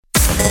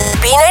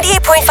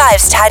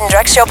B98.5's Tad and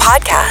Drex Show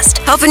podcast,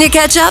 helping you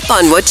catch up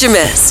on what you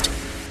missed.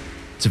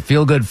 It's a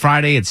feel-good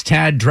Friday. It's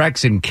Tad,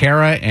 Drex, and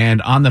Kara,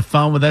 and on the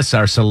phone with us,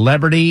 our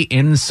celebrity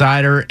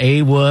insider,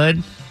 A.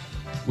 Wood,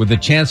 with a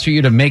chance for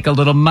you to make a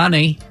little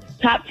money.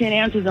 Top 10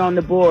 answers on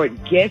the board.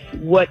 Guess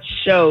what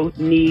show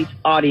needs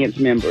audience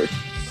members?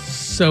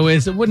 So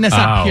wouldn't that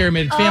not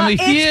Pyramid? Family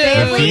Feud.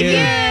 Family Feud.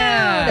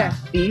 Yeah.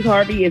 Steve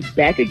Harvey is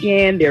back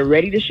again. They're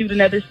ready to shoot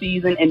another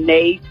season, and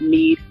they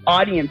need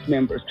audience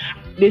members.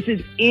 This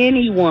is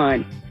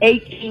anyone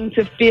 18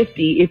 to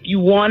 50. If you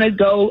want to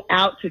go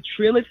out to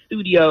Trillic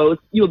Studios,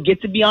 you'll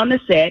get to be on the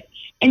set,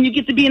 and you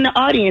get to be in the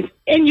audience,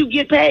 and you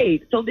get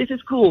paid. So this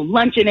is cool.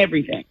 Lunch and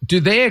everything. Do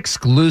they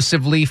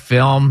exclusively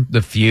film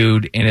The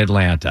Feud in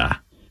Atlanta?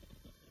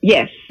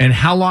 Yes. And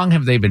how long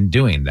have they been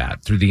doing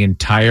that? Through the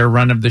entire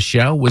run of the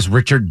show? Was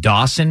Richard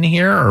Dawson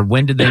here, or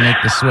when did they make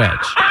the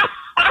switch?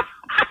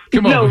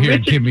 Come over here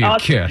and give me a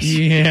kiss.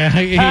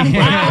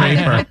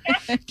 Yeah.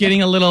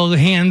 Getting a little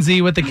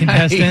handsy with the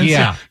contestants.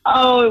 Yeah.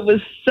 Oh, it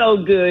was so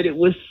good. It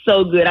was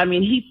so good. I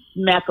mean, he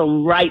smacked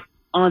them right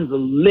on the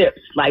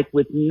lips, like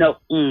with no.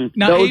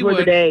 Now, those were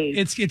the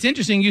days. It's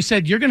interesting. You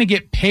said you're going to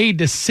get paid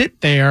to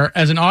sit there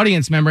as an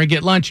audience member and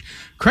get lunch.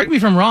 Correct me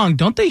if I'm wrong.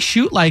 Don't they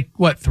shoot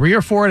 3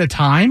 or 4 at a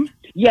time?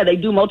 Yeah, they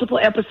do multiple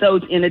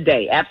episodes in a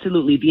day.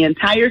 Absolutely. The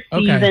entire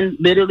season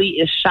literally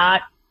is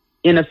shot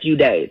in a few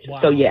days.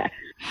 Wow. So, yeah.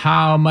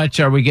 How much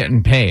are we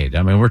getting paid?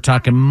 I mean, we're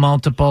talking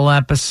multiple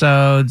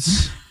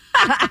episodes.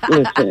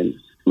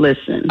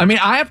 Listen. I mean,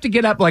 I have to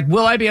get up.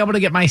 Will I be able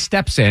to get my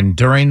steps in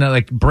during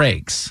the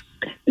breaks?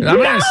 I'm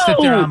going to sit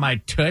there on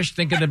my tush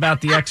thinking about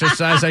the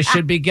exercise I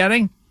should be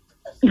getting.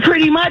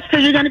 Pretty much,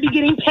 because you're going to be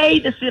getting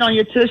paid to sit on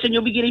your tush, and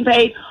you'll be getting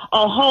paid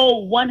a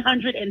whole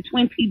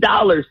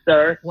 $120,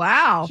 sir.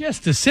 Wow.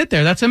 Just to sit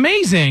there. That's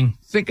amazing.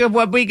 Think of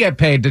what we get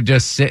paid to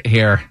just sit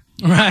here.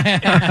 Right.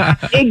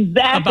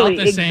 Exactly.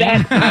 About the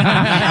same.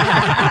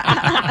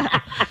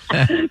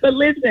 But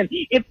listen,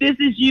 if this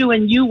is you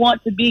and you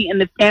want to be in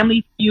the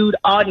Family Feud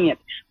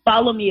audience,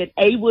 follow me at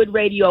A Wood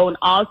Radio on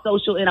all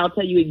social, and I'll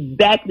tell you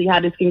exactly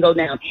how this can go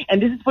down.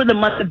 And this is for the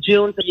month of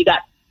June, so you got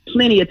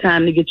plenty of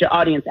time to get your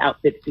audience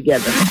outfits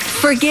together.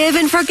 Forgive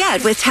and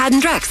forget with Tad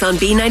and Drex on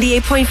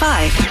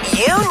B98.5.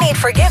 You need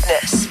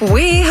forgiveness.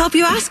 We help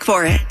you ask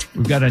for it.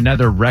 We've got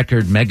another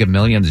record Mega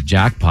Millions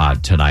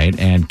jackpot tonight,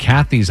 and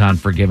Kathy's on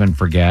Forgive and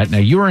Forget. Now,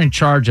 you were in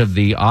charge of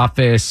the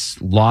office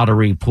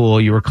lottery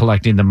pool. You were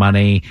collecting the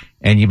money,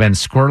 and you've been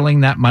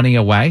squirreling that money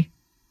away?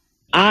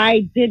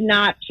 I did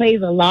not play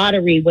the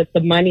lottery with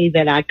the money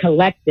that I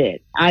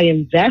collected. I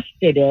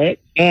invested it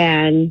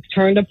and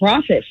turned a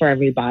profit for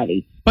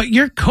everybody. But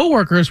your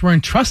coworkers were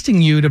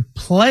entrusting you to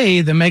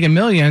play the Mega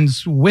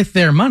Millions with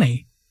their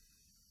money.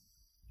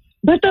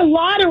 But the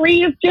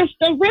lottery is just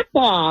a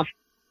ripoff.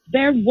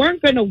 They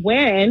weren't going to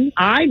win.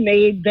 I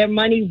made their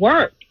money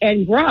work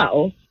and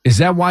grow. Is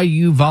that why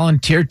you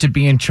volunteered to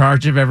be in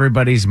charge of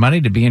everybody's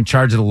money, to be in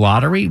charge of the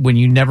lottery, when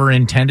you never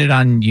intended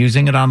on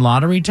using it on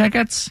lottery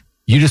tickets?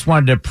 You just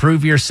wanted to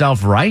prove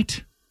yourself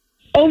right?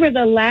 Over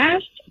the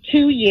last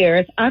 2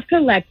 years, I've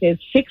collected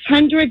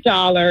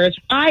 $600.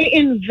 I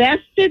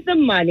invested the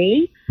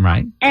money.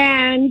 Right.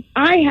 And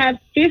I have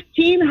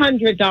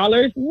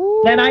 $1,500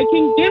 that I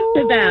can give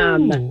to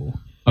them.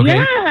 Okay.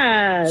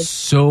 Yes.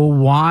 So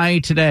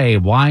why today?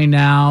 Why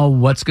now?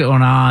 What's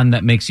going on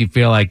that makes you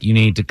feel like you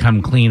need to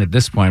come clean at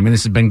this point? I mean,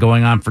 this has been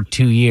going on for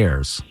 2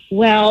 years.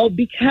 Well,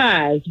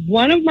 because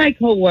one of my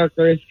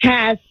coworkers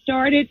has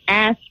started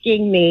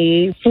asking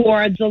me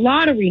for the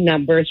lottery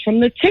numbers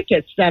from the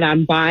tickets that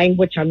I'm buying,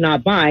 which I'm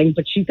not buying,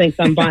 but she thinks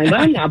I'm buying,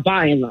 but I'm not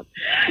buying them.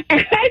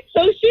 And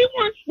so she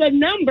wants the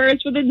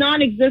numbers for the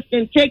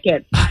non-existent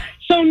tickets.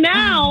 So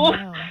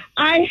now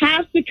I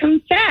have to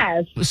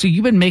confess. So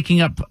you've been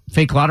making up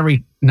fake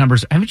lottery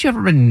numbers. Haven't you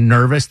ever been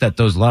nervous that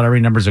those lottery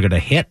numbers are going to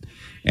hit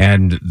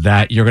and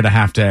that you're going to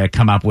have to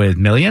come up with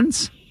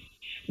millions?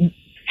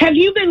 Have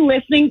you been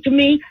listening to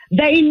me?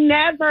 They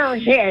never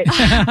hit.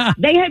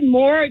 They had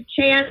more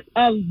chance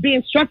of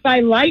being struck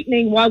by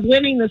lightning while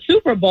winning the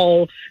Super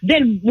Bowl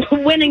than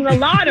winning the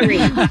lottery.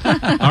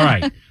 All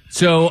right.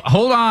 So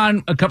hold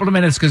on a couple of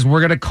minutes, because we're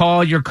going to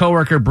call your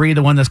coworker, Bree,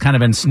 the one that's kind of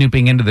been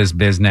snooping into this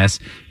business,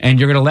 and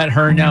you're going to let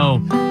her know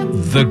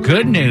the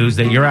good news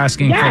that you're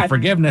asking for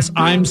forgiveness.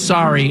 I'm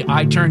sorry.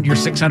 I turned your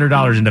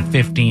 $600 into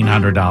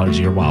 $1,500.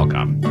 You're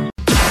welcome.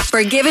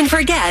 Forgive and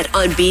Forget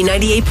on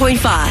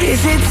B98.5.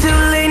 Is it too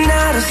late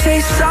now to say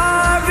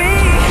sorry?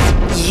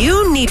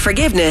 You need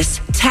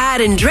forgiveness.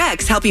 Tad and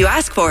Drex help you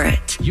ask for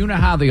it. You know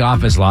how the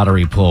office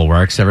lottery pool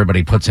works.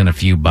 Everybody puts in a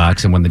few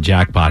bucks, and when the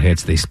jackpot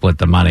hits, they split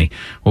the money.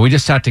 Well, we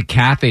just talked to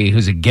Kathy,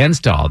 who's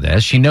against all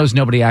this. She knows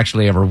nobody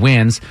actually ever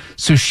wins,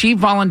 so she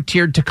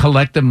volunteered to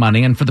collect the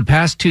money, and for the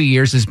past 2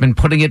 years has been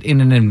putting it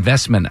in an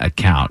investment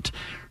account.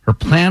 Her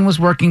plan was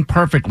working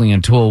perfectly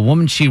until a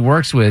woman she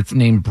works with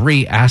named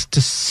Bree asked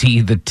to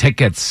see the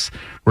tickets.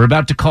 We're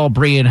about to call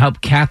Bree and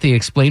help Kathy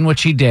explain what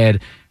she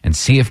did and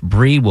see if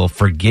Bree will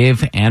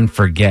forgive and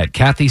forget.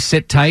 Kathy,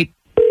 sit tight.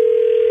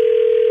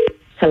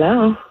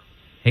 Hello.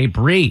 Hey,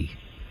 Bree.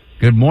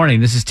 Good morning.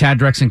 This is Tad,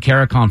 Drex, and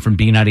Caracon from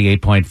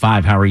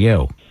B98.5. How are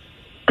you?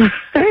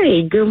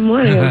 Hey, good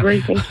morning. I'm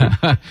great, thank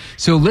you.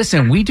 So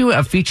listen, we do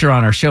a feature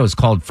on our show. It's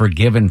called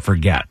Forgive and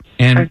Forget.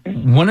 And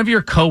one of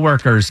your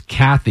coworkers,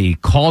 Kathy,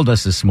 called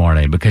us this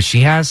morning because she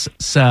has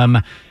some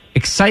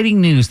exciting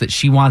news that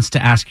she wants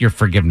to ask your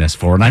forgiveness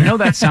for. And I know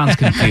that sounds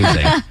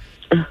confusing.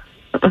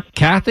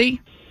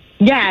 Kathy?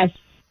 Yes,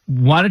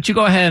 Why don't you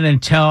go ahead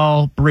and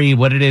tell Bree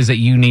what it is that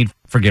you need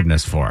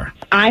forgiveness for?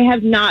 I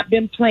have not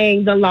been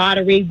playing the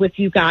lottery with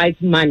you guys'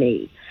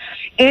 money.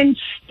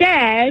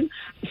 Instead,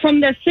 from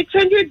the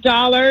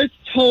 $600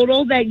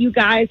 total that you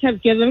guys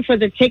have given for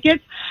the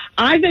tickets,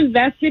 I've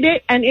invested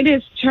it and it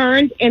has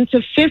turned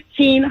into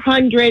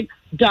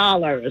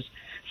 $1,500.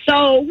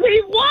 So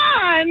we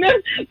won,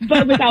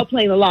 but without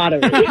playing the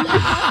lottery.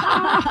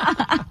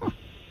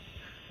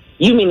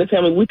 You mean to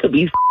tell me we could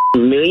be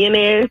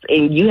millionaires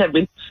and you have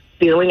been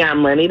stealing our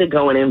money to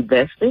go and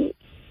invest it?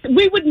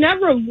 We would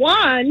never have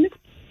won.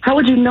 How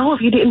would you know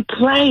if you didn't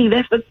play?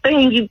 That's the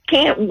thing. You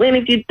can't win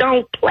if you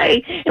don't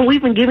play. And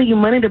we've been giving you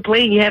money to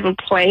play and you haven't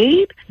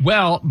played?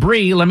 Well,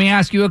 Bree, let me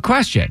ask you a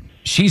question.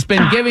 She's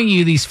been giving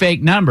you these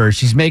fake numbers.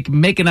 She's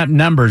making up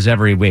numbers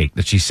every week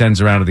that she sends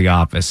around to the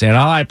office saying,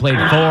 I played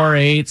 4,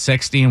 8,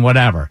 16,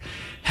 whatever.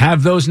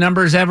 Have those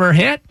numbers ever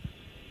hit?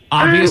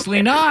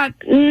 Obviously not.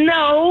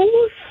 No.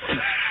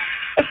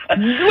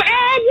 Exactly.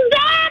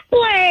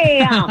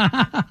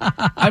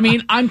 I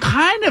mean, I'm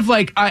kind of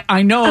like,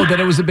 I know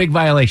that it was a big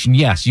violation.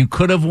 Yes, you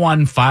could have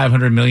won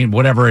 500 million,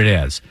 whatever it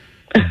is,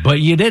 but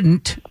you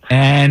didn't,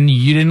 and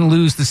you didn't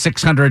lose the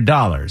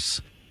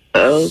 $600.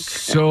 Okay.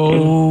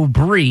 So,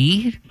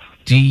 Bree,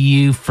 do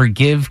you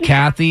forgive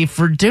Kathy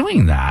for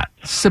doing that?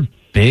 It's a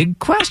big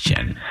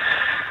question.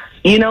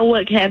 You know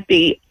what,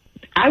 Kathy?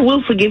 I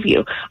will forgive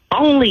you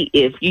only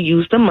if you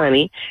use the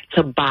money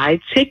to buy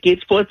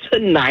tickets for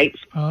tonight's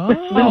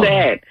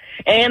that.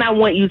 And I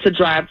want you to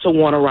drive to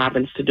Warner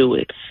Robins to do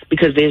it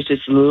because there's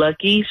this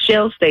lucky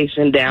Shell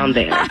station down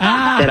there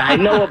that I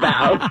know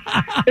about.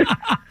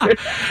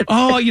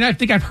 I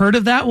think I've heard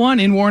of that one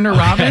in Warner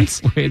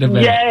Robins. Wait a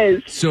minute.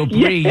 Yes. So,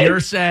 Bree,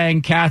 you're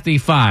saying, Kathy,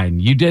 fine,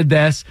 you did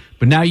this,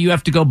 but now you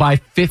have to go buy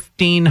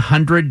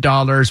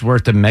 $1,500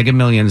 worth of Mega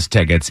Millions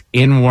tickets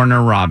in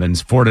Warner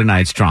Robins for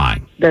tonight's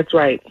drawing. That's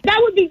right. That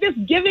would be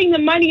just giving the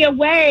money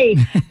away.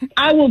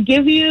 I will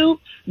give you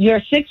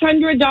your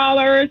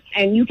 $600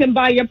 and you can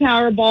buy your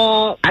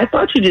Powerball. I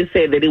thought you just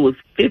said that it was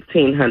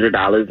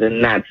 $1,500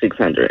 and not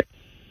 $600.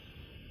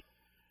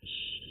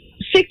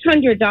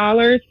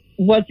 $600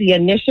 was the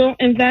initial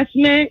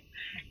investment.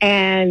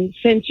 And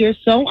since you're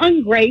so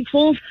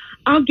ungrateful,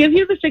 I'll give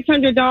you the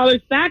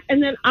 $600 back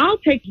and then I'll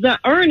take the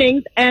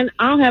earnings and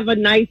I'll have a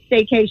nice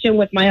staycation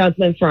with my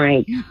husband,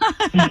 Frank.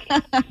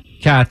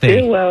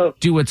 Kathy, well,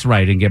 do what's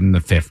right and give him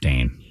the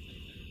 15.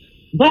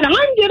 But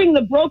I'm getting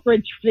the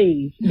brokerage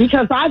fees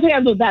because I've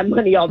handled that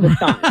money all the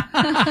time.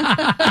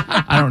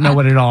 I don't know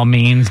what it all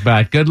means,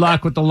 but good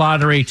luck with the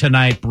lottery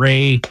tonight,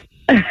 Bree.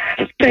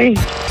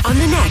 thanks. On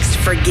the next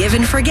Forgive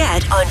and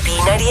Forget on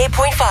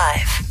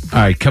B98.5. All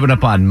right, coming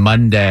up on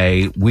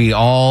Monday, we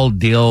all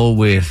deal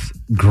with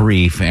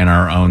grief in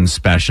our own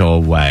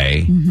special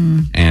way. Mm-hmm.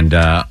 And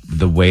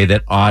the way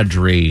that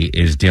Audrey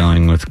is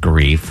dealing with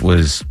grief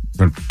was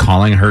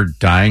calling her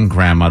dying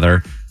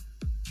grandmother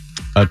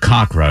a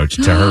cockroach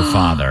to her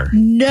father.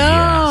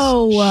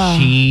 No. Yes.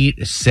 She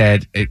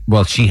said,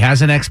 she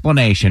has an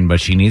explanation,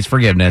 but she needs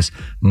forgiveness.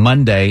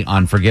 Monday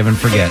on Forgive and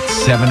Forget,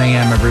 7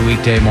 a.m. every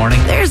weekday morning.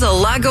 There's a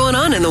lot going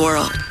on in the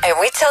world, and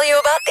we tell you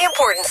about the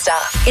important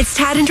stuff. It's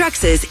Tad and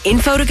Drex's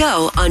Info to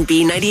Go on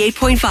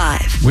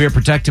B98.5. We are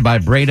protected by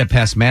Breda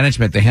Pest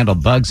Management. They handle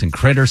bugs and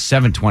critters.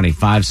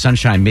 725,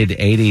 sunshine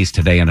mid-80s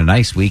today, and a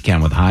nice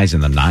weekend with highs in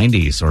the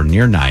 90s or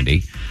near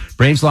 90.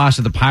 Braves lost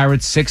to the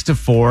Pirates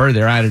 6-4.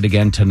 They're at it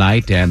again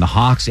tonight, and the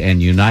Hawks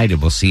and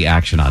United will see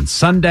action on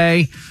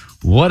Sunday.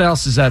 What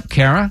else is up,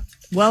 Kara?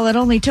 Well, it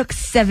only took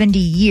 70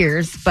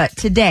 years, but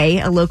today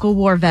a local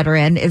war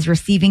veteran is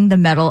receiving the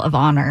Medal of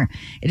Honor.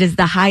 It is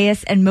the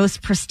highest and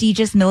most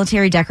prestigious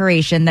military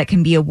decoration that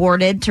can be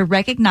awarded to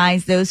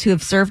recognize those who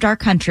have served our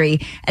country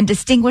and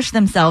distinguish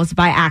themselves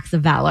by acts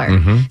of valor.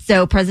 Mm-hmm.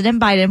 So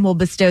President Biden will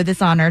bestow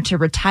this honor to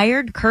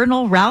retired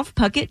Colonel Ralph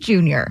Puckett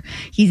Jr.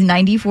 He's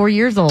 94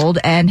 years old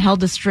and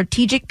held a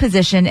strategic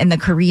position in the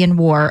Korean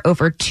War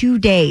over 2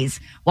 days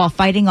while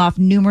fighting off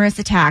numerous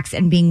attacks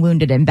and being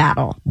wounded in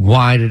battle.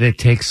 Why did it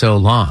take so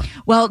long?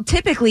 Well,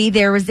 typically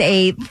there was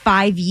a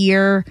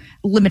 5-year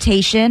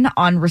limitation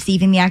on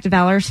receiving the act of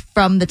valor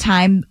from the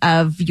time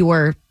of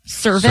your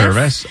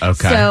service.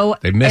 Okay. So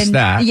they missed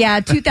that. Yeah,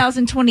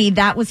 2020,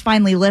 that was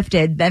finally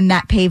lifted. Then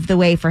that paved the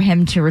way for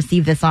him to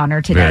receive this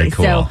honor today. Very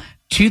cool. So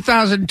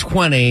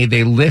 2020,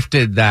 they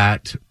lifted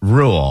that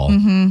rule,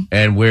 and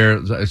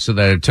so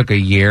that it took a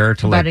year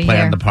to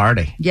plan the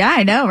party. Yeah,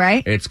 I know,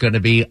 right? It's going to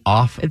be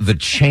off the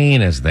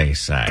chain, as they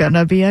say.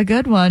 Gonna be a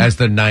good one, as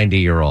the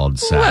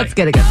 90-year-olds say. Let's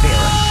get a good feeling.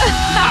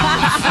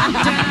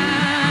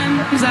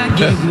 Sometimes I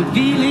get a good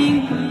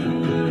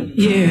feeling.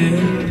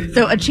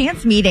 So a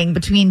chance meeting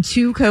between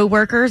two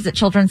co-workers at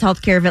Children's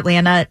Healthcare of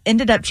Atlanta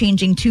ended up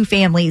changing two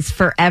families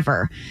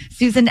forever.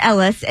 Susan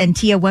Ellis and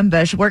Tia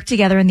Wimbush worked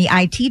together in the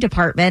IT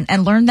department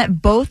and learned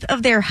that both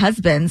of their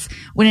husbands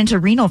went into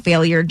renal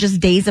failure just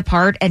days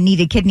apart and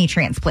needed kidney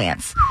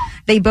transplants.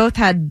 They both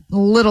had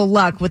little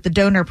luck with the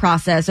donor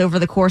process over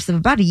the course of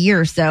about a year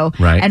or so.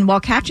 Right. And while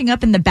catching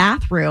up in the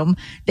bathroom,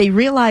 they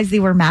realized they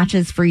were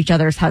matches for each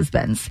other's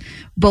husbands.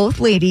 Both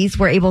ladies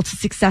were able to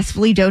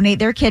successfully donate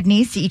their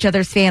kidneys to each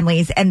other's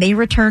families, and they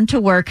returned to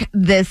work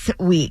this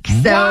week.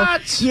 So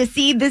you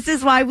see, this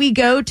is why we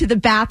go to the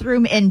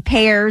bathroom in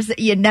pairs.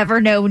 You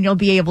never know when you'll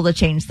be able to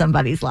change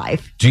somebody's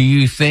life. Do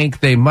you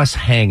think they must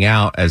hang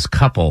out as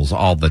couples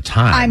all the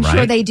time? I'm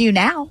sure they do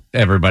now.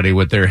 Everybody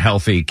with their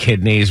healthy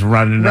kidneys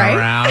running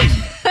around.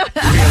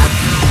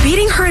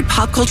 Beating her at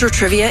pop culture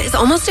trivia is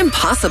almost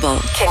impossible.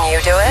 Can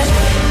you do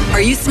it?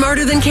 Are You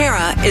Smarter Than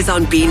Kara is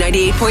on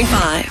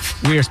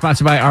B98.5. We are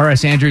sponsored by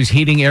RS Andrews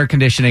Heating, Air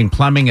Conditioning,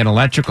 Plumbing, and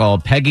Electrical.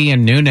 Peggy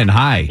and Noonan,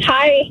 hi.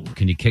 Hi,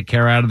 Can you kick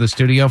Kara out of the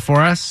studio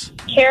for us?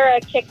 Kara,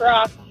 kick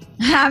rock.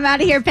 I'm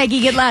out of here, Peggy.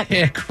 Good luck.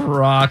 Kick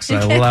rocks.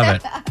 I love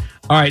it.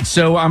 All right,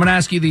 so I'm going to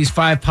ask you these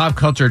 5 pop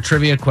culture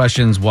trivia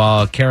questions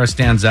while Kara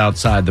stands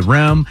outside the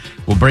room.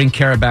 We'll bring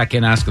Kara back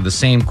in, ask her the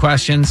same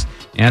questions.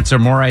 Answer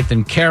more right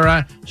than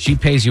Kara. She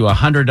pays you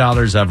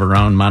 $100 of her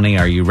own money.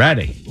 Are you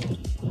ready?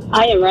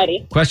 I am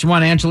ready. Question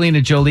 1.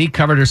 Angelina Jolie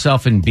covered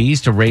herself in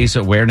bees to raise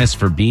awareness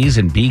for bees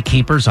and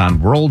beekeepers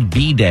on World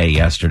Bee Day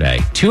yesterday.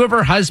 2 of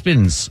her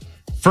husband's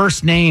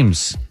first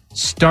names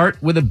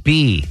start with a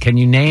B. Can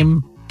you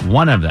name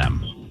one of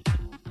them?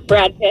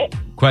 Brad Pitt.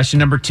 Question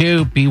number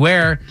 2.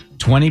 Beware.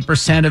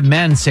 20% of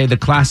men say the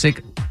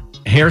classic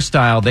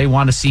hairstyle they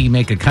want to see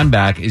make a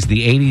comeback is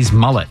the 80s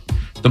mullet.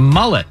 The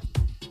mullet,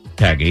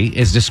 Peggy,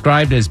 is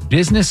described as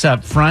business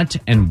up front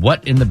and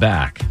what in the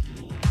back?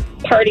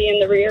 Party in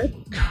the rear.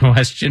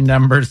 Question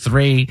number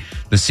 3.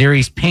 The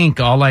series Pink,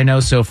 All I Know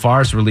So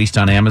Far, is released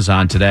on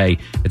Amazon today.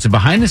 It's a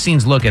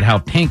behind-the-scenes look at how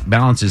Pink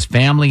balances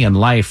family and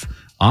life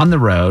on the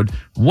road.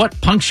 What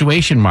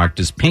punctuation mark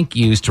does Pink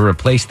use to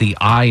replace the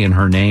I in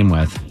her name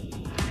with?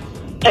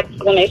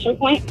 Exclamation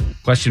point.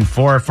 Question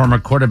 4. Former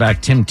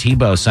quarterback Tim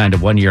Tebow signed a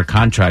 1-year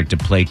contract to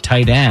play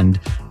tight end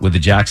with the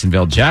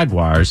Jacksonville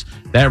Jaguars.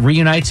 That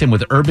reunites him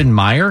with Urban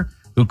Meyer,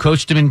 who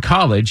coached him in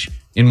college.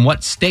 In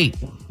what state?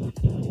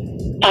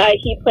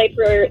 He played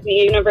for the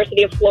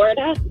University of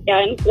Florida.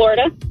 Yeah, in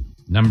Florida.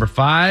 Number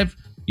 5.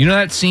 You know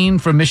that scene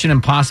from Mission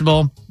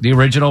Impossible, the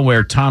original,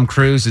 where Tom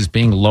Cruise is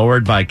being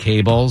lowered by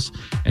cables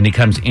and he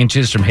comes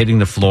inches from hitting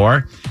the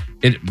floor?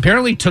 It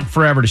apparently took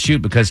forever to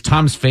shoot because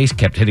Tom's face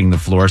kept hitting the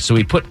floor, so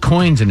he put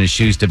coins in his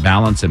shoes to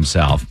balance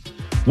himself.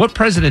 What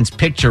president's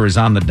picture is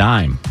on the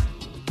dime?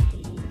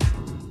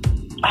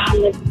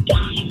 On the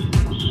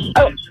dime.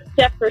 Oh,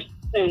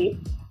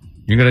 Jefferson.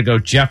 You're going to go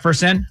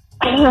Jefferson?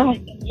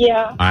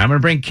 Yeah. I'm going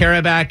to bring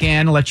Kara back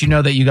in, let you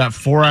know that you got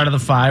 4 out of the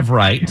 5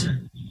 right.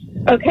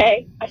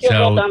 Okay. I feel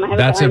well done. I have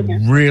That's a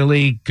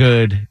really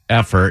good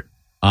effort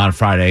on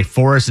Friday.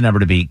 4 is the number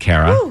to beat,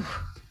 Kara. Whew.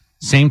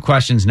 Same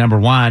questions. Number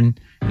 1,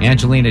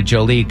 Angelina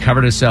Jolie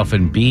covered herself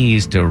in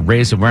bees to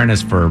raise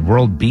awareness for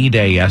World Bee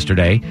Day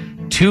yesterday.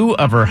 2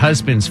 of her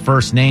husband's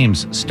first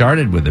names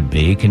started with a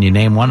B. Can you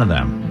name one of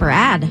them?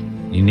 Brad.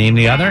 You name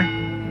the other?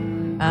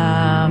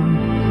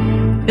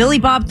 Billy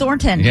Bob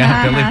Thornton.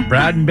 Yeah,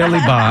 Brad and Billy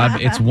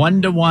Bob. It's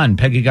 1-1.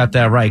 Peggy got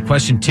that right.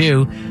 Question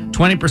 2.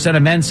 20%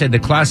 of men said the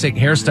classic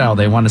hairstyle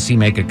they want to see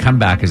make a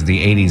comeback is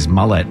the 80s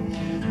mullet.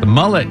 The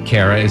mullet,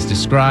 Kara, is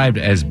described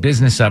as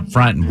business up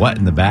front and what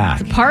in the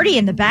back? Party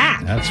in the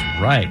back. That's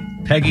right.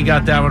 Peggy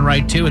got that one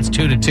right, too. It's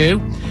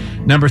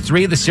 2-2. Number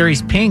 3, the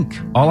series Pink,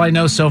 All I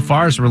Know So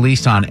Far, is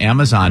released on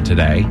Amazon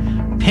today.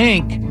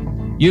 Pink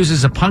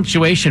uses a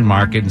punctuation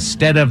mark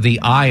instead of the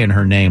I in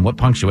her name. What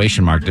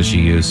punctuation mark does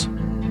she use?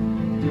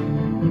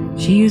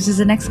 She uses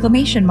an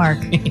exclamation mark.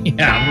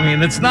 Yeah, I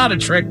mean, it's not a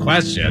trick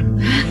question.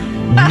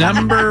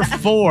 Number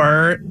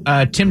 4,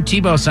 Tim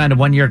Tebow signed a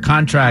 1-year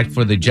contract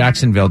for the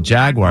Jacksonville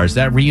Jaguars.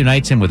 That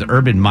reunites him with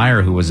Urban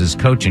Meyer, who was his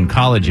coach in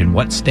college. In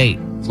what state?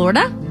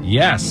 Florida?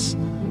 Yes.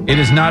 It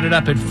is knotted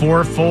up at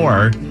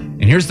 4-4.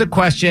 And here's the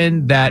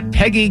question that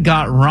Peggy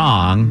got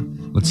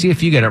wrong. Let's see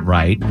if you get it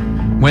right.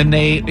 When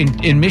they,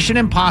 in Mission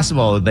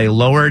Impossible, they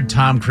lowered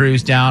Tom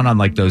Cruise down on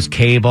like those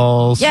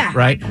cables. Yeah.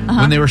 Right?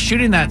 When they were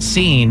shooting that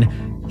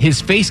scene, his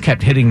face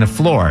kept hitting the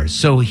floor.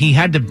 So he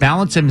had to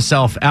balance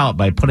himself out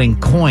by putting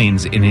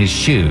coins in his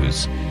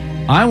shoes.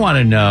 I want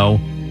to know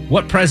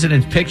what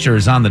president's picture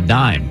is on the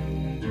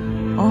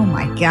dime. Oh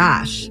my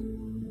gosh.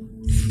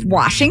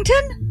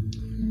 Washington?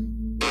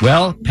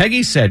 Well,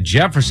 Peggy said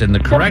Jefferson. The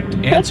correct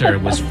answer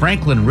was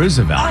Franklin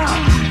Roosevelt.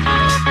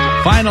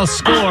 Final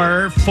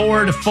score,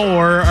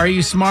 4-4. Are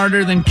you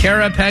smarter than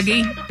Kara,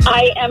 Peggy?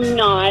 I am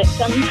not.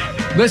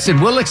 Listen,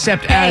 we'll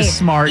accept as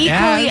smart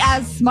equally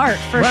as smart,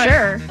 for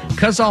sure.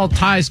 Because all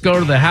ties go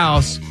to the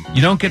house,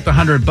 you don't get the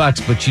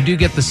 $100, but you do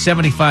get the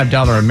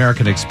 $75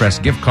 American Express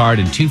gift card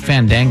and 2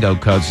 Fandango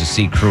codes to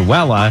see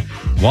Cruella,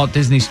 Walt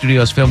Disney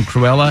Studios film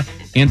Cruella,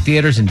 in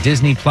theaters and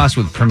Disney Plus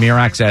with premiere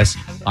access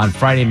on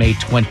Friday, May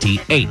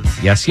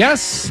 28th. Yes,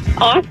 yes.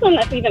 Awesome.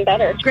 That's even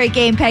better. Great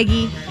game,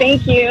 Peggy.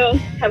 Thank you.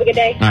 Have a good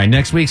day. All right,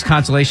 next week's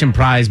consolation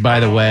prize, by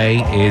the way,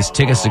 is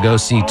tickets to go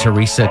see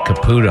Teresa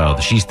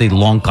Caputo. She's the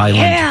Long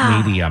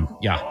Island medium.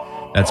 Yeah.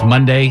 That's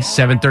Monday,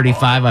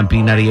 7:35 on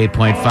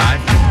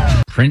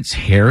B98.5. Prince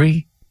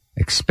Harry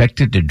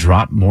expected to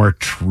drop more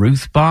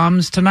truth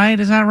bombs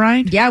tonight. Is that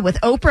right? Yeah, with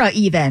Oprah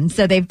even.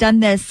 So they've done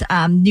this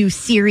new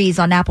series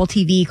on Apple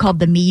TV called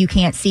The Me You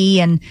Can't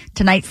See. And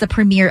tonight's the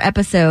premiere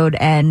episode.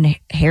 And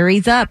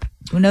Harry's up.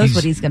 Who knows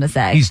what he's going to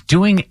say? He's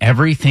doing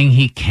everything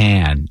he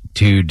can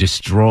to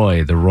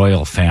destroy the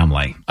royal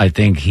family. I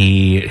think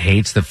he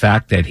hates the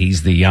fact that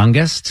he's the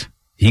youngest.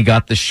 He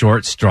got the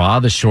short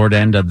straw, the short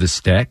end of the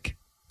stick.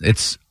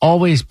 It's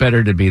always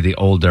better to be the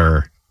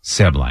older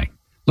sibling.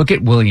 Look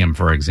at William,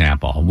 for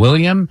example.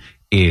 William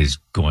is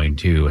going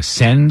to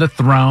ascend the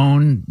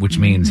throne, which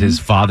means his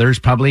father's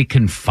probably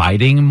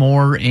confiding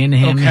more in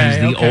him. He's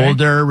the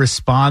older,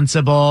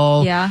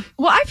 responsible. Yeah.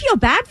 Well, I feel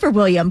bad for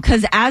William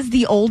because as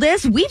the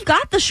oldest, we've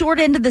got the short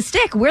end of the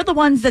stick. We're the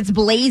ones that's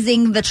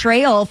blazing the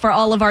trail for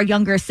all of our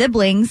younger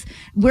siblings.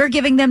 We're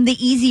giving them the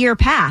easier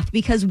path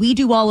because we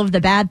do all of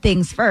the bad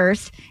things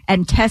first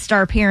and test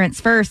our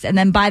parents first. And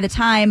then by the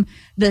time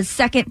the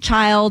second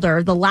child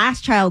or the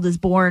last child is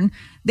born,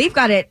 they've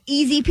got it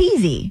easy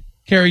peasy.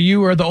 Carrie,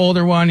 you are the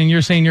older one, and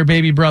you're saying your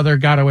baby brother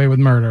got away with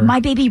murder. My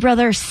baby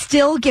brother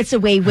still gets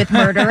away with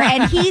murder,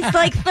 and he's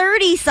like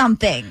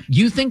 30-something.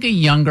 You think a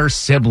younger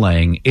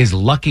sibling is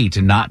lucky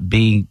to not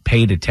be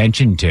paid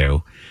attention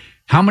to?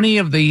 How many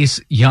of these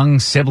young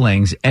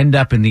siblings end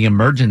up in the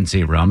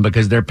emergency room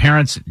because their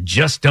parents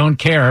just don't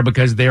care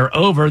because they're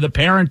over the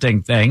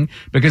parenting thing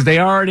because they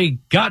already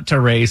got to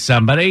raise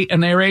somebody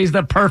and they raised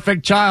the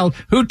perfect child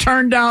who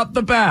turned out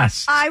the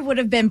best? I would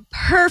have been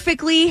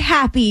perfectly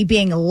happy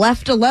being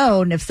left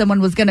alone if someone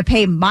was going to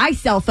pay my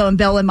cell phone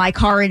bill and my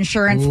car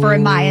insurance for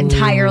my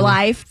entire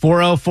life.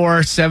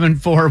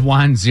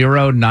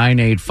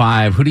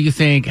 404-741-0985. Who do you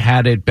think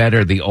had it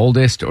better, the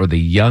oldest or the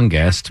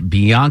youngest?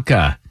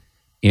 Bianca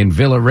in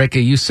Villa Rica,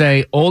 you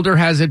say older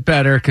has it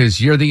better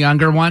because you're the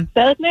younger one?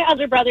 Both my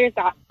older brothers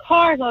got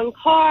cars on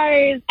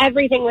cars.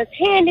 Everything was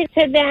handed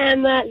to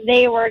them.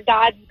 They were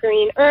God's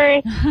green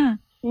earth.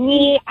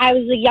 Me, I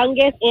was the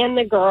youngest and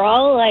the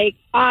girl. Like,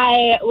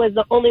 I was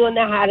the only one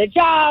that had a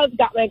job,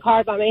 got my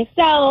car by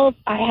myself.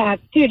 I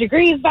had 2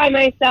 degrees by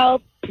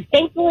myself.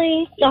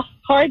 Thankfully, the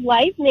hard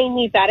life made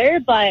me better,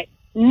 but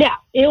no,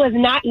 it was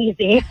not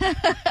easy.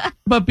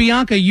 But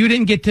Bianca, you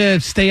didn't get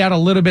to stay out a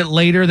little bit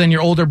later than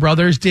your older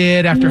brothers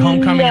did after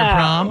homecoming or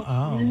prom?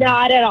 Oh.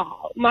 Not at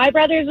all. My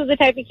brothers was the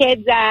type of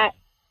kids that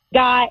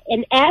got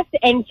an F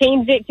and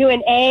changed it to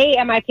an A,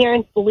 and my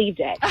parents believed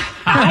it.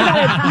 I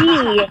got a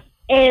B,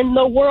 and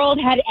the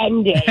world had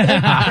ended.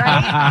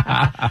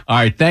 Right? All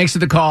right, thanks for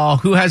the call.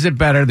 Who has it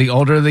better, the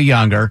older or the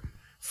younger?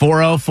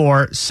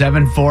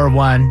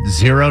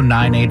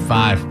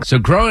 404-741-0985. So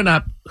growing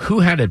up, who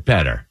had it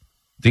better?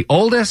 The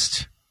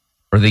oldest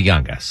or the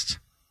youngest?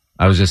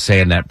 I was just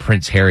saying that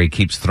Prince Harry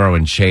keeps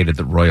throwing shade at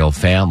the royal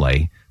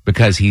family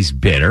because he's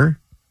bitter.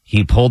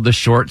 He pulled the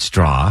short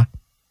straw.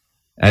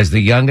 As the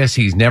youngest,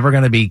 he's never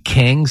going to be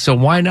king. So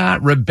why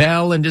not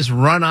rebel and just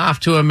run off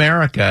to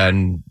America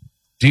and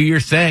do your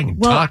thing,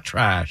 talk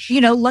trash? You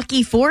know,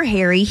 lucky for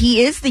Harry,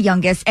 he is the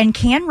youngest and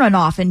can run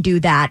off and do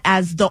that.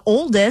 As the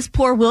oldest,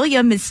 poor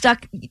William is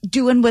stuck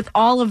doing with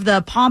all of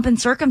the pomp and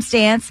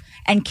circumstance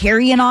and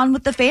carrying on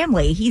with the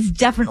family. He's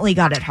definitely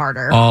got it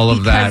harder. All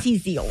of that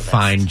he's the oldest.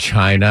 Fine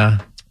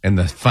china and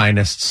the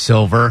finest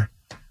silver.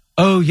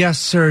 Oh, yes,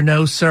 sir.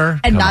 No,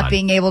 sir. And not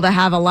being able to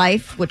have a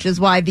life, which is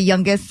why the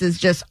youngest is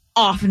just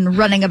off and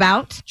running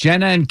about.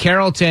 Jenna and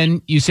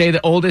Carrollton, you say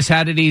the oldest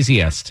had it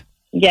easiest.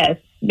 Yes,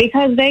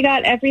 because they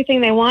got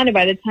everything they wanted.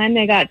 By the time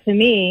they got to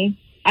me,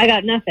 I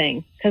got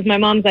nothing. Because my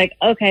mom's like,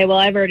 okay, well,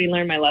 I've already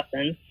learned my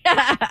lessons.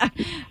 I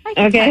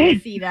can kind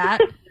of see that.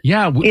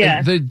 Yeah,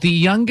 the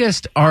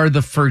youngest are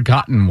the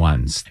forgotten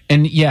ones.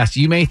 And yes,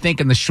 you may think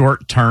in the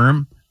short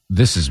term,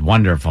 this is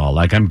wonderful.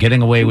 Like, I'm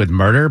getting away with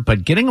murder,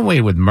 but getting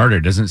away with murder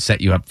doesn't set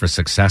you up for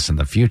success in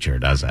the future,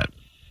 does it?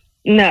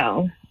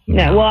 No.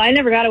 Well, I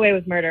never got away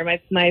with murder.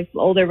 My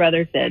older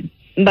brothers did.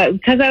 But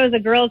because I was a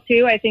girl,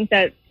 too, I think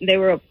that they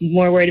were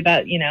more worried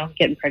about,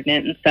 getting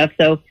pregnant and stuff.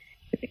 So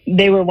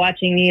they were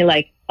watching me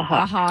like a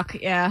hawk. A hawk,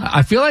 yeah.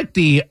 I feel like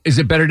is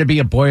it better to be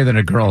a boy than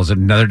a girl is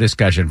another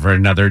discussion for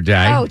another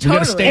day. Oh, totally. We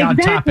got to stay on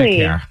topic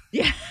here.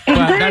 Yeah.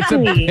 But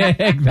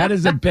that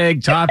is a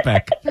big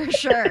topic. For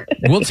sure.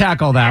 We'll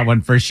tackle that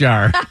one for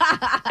sure.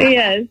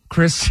 Yes.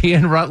 Chrissy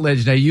and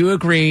Rutledge, now you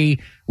agree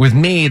with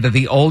me that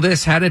the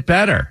oldest had it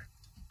better.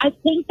 I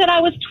think that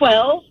I was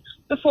 12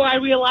 before I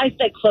realized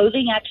that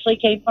clothing actually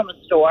came from a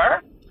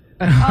store.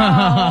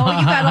 Oh,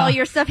 you got all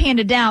your stuff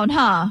handed down,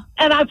 huh?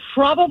 And I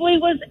probably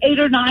was 8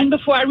 or 9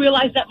 before I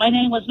realized that my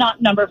name was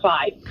not number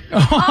 5.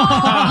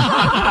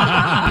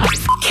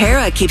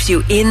 Kara keeps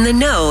you in the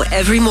know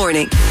every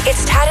morning.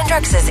 It's Tad and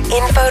Drex's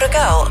Info to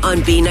Go on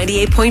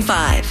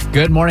B98.5.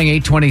 Good morning,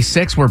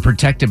 826. We're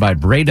protected by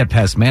Breda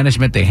Pest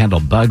Management. They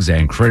handle bugs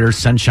and critters.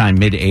 Sunshine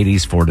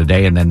mid-80s for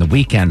today, and then the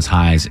weekend's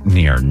highs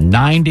near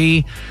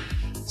 90.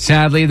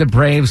 Sadly, the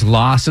Braves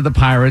lost to the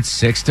Pirates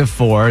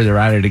 6-4. They're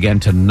at it again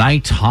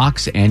tonight.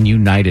 Hawks and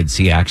United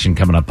see action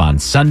coming up on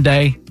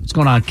Sunday. What's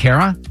going on,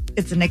 Kara?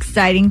 It's an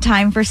exciting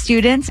time for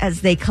students as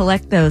they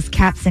collect those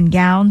caps and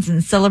gowns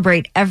and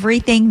celebrate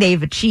everything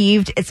they've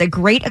achieved. It's a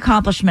great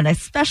accomplishment,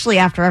 especially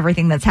after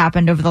everything that's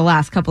happened over the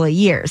last couple of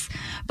years.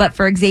 But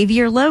for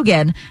Xavier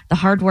Logan, the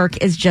hard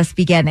work is just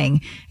beginning.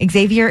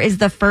 Xavier is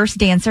the first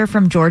dancer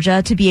from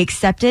Georgia to be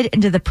accepted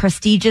into the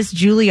prestigious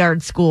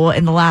Juilliard School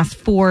in the last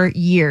 4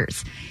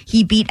 years.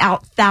 He beat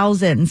out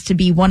thousands to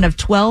be one of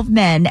 12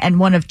 men and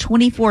one of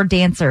 24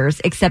 dancers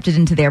accepted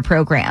into their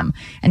program.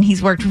 And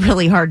he's worked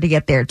really hard to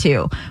get there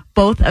too.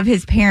 Both of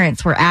his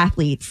parents were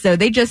athletes, so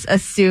they just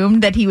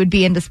assumed that he would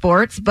be into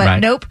sports, but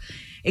Nope.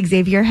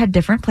 Xavier had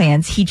different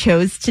plans. He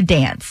chose to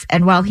dance.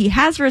 And while he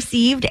has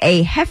received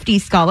a hefty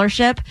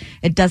scholarship,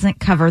 it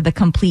doesn't cover the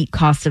complete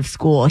cost of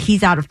school.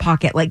 He's out of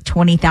pocket like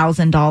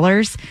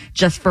 $20,000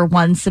 just for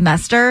one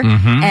semester.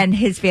 And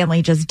his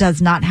family just does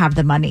not have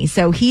the money.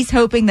 So he's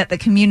hoping that the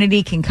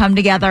community can come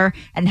together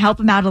and help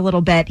him out a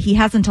little bit. He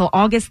has until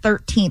August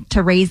 13th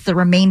to raise the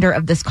remainder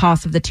of this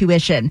cost of the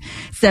tuition.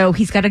 So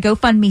he's got a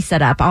GoFundMe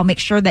set up. I'll make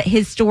sure that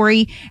his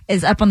story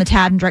is up on the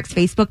Tad and Drex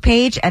Facebook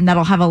page, and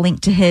that'll have a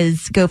link to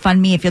his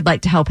GoFundMe if you'd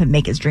like to help him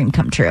make his dream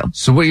come true.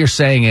 So what you're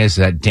saying is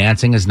that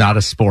dancing is not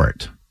a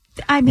sport.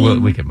 I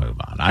mean, we can move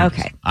on.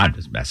 I'm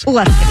just messing.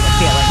 Let's get a good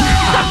feeling.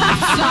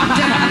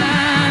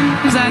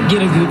 Sometimes I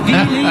get a good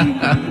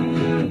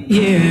feeling.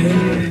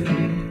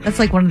 Yeah. That's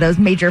like one of those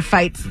major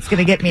fights that's going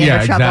to get me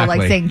into trouble,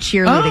 like saying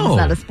cheerleading's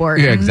not a sport.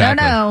 Yeah,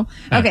 exactly. No.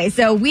 Okay,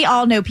 so we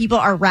all know people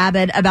are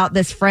rabid about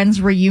this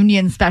Friends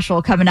reunion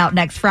special coming out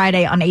next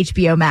Friday on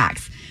HBO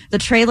Max. The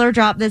trailer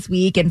dropped this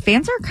week, and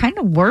fans are kind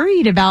of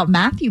worried about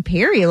Matthew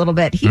Perry a little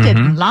bit. He did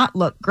not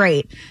look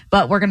great,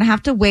 but we're going to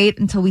have to wait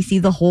until we see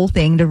the whole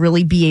thing to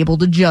really be able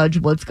to judge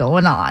what's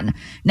going on.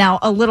 Now,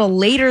 a little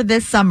later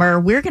this summer,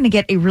 we're going to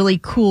get a really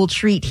cool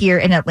treat here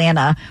in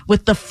Atlanta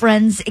with the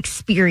Friends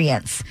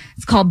Experience.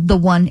 It's called The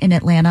One in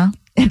Atlanta.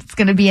 It's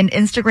going to be an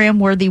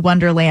Instagram-worthy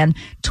wonderland.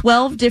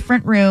 12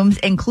 different rooms,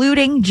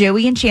 including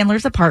Joey and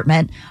Chandler's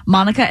apartment,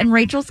 Monica and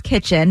Rachel's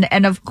kitchen,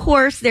 and, of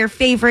course, their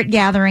favorite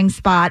gathering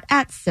spot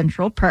at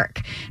Central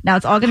Perk. Now,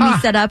 it's all going to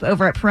be set up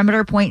over at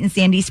Perimeter Point in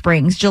Sandy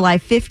Springs, July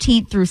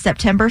 15th through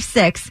September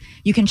 6th.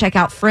 You can check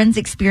out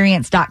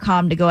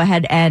friendsexperience.com to go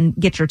ahead and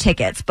get your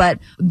tickets. But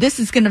this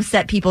is going to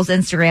set people's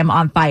Instagram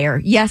on fire.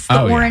 Yes,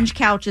 the orange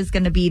couch is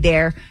going to be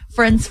there.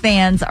 Friends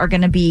fans are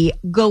going to be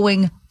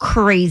going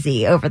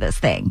crazy over this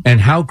thing. And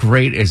how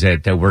great is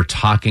it that we're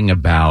talking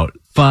about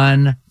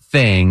fun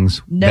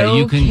things that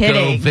you can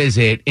go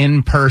visit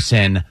in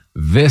person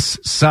this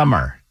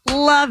summer?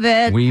 Love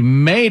it. We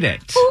made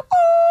it.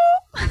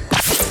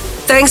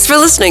 Thanks for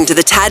listening to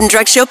the Tad and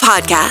Drex Show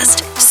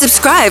podcast.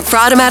 Subscribe for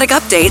automatic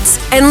updates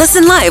and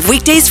listen live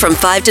weekdays from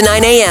 5 to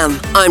 9 a.m.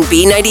 on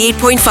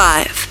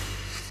B98.5.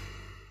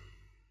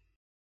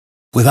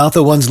 Without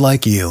the ones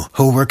like you,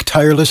 who work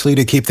tirelessly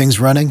to keep things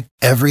running,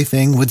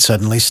 everything would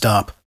suddenly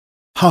stop.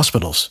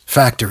 Hospitals,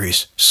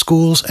 factories,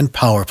 schools, and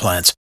power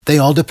plants, they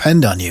all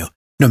depend on you.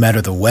 No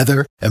matter the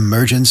weather,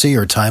 emergency,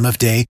 or time of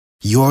day,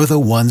 you're the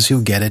ones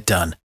who get it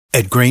done.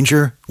 At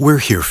Grainger, we're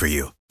here for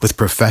you with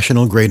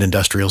professional-grade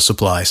industrial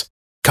supplies.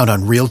 Count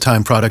on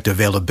real-time product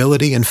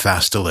availability and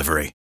fast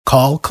delivery.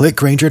 Call, click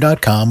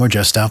Grainger.com, or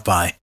just stop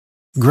by.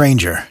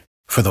 Grainger,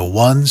 for the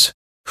ones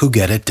who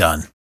get it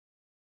done.